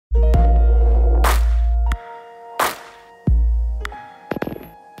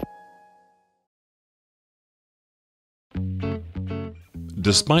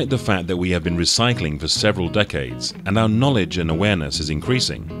Despite the fact that we have been recycling for several decades and our knowledge and awareness is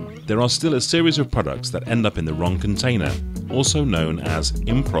increasing, there are still a series of products that end up in the wrong container, also known as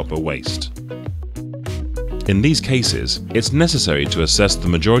improper waste. In these cases, it's necessary to assess the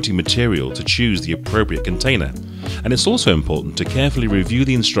majority material to choose the appropriate container, and it's also important to carefully review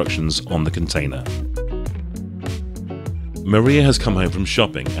the instructions on the container. Maria has come home from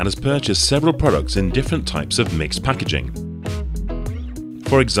shopping and has purchased several products in different types of mixed packaging.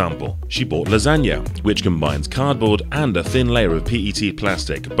 For example, she bought lasagna, which combines cardboard and a thin layer of PET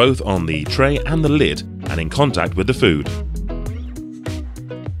plastic both on the tray and the lid and in contact with the food.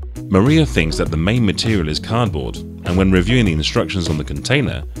 Maria thinks that the main material is cardboard, and when reviewing the instructions on the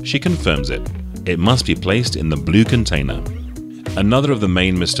container, she confirms it. It must be placed in the blue container. Another of the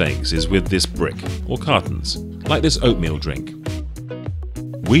main mistakes is with this brick or cartons, like this oatmeal drink.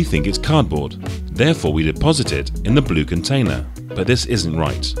 We think it's cardboard, therefore we deposit it in the blue container, but this isn't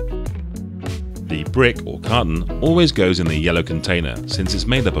right. The brick or carton always goes in the yellow container since it's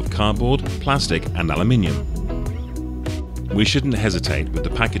made up of cardboard, plastic and aluminium. We shouldn't hesitate with the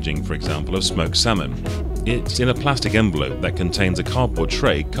packaging, for example, of smoked salmon. It's in a plastic envelope that contains a cardboard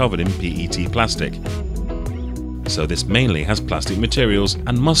tray covered in PET plastic. So this mainly has plastic materials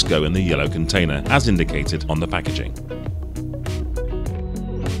and must go in the yellow container as indicated on the packaging.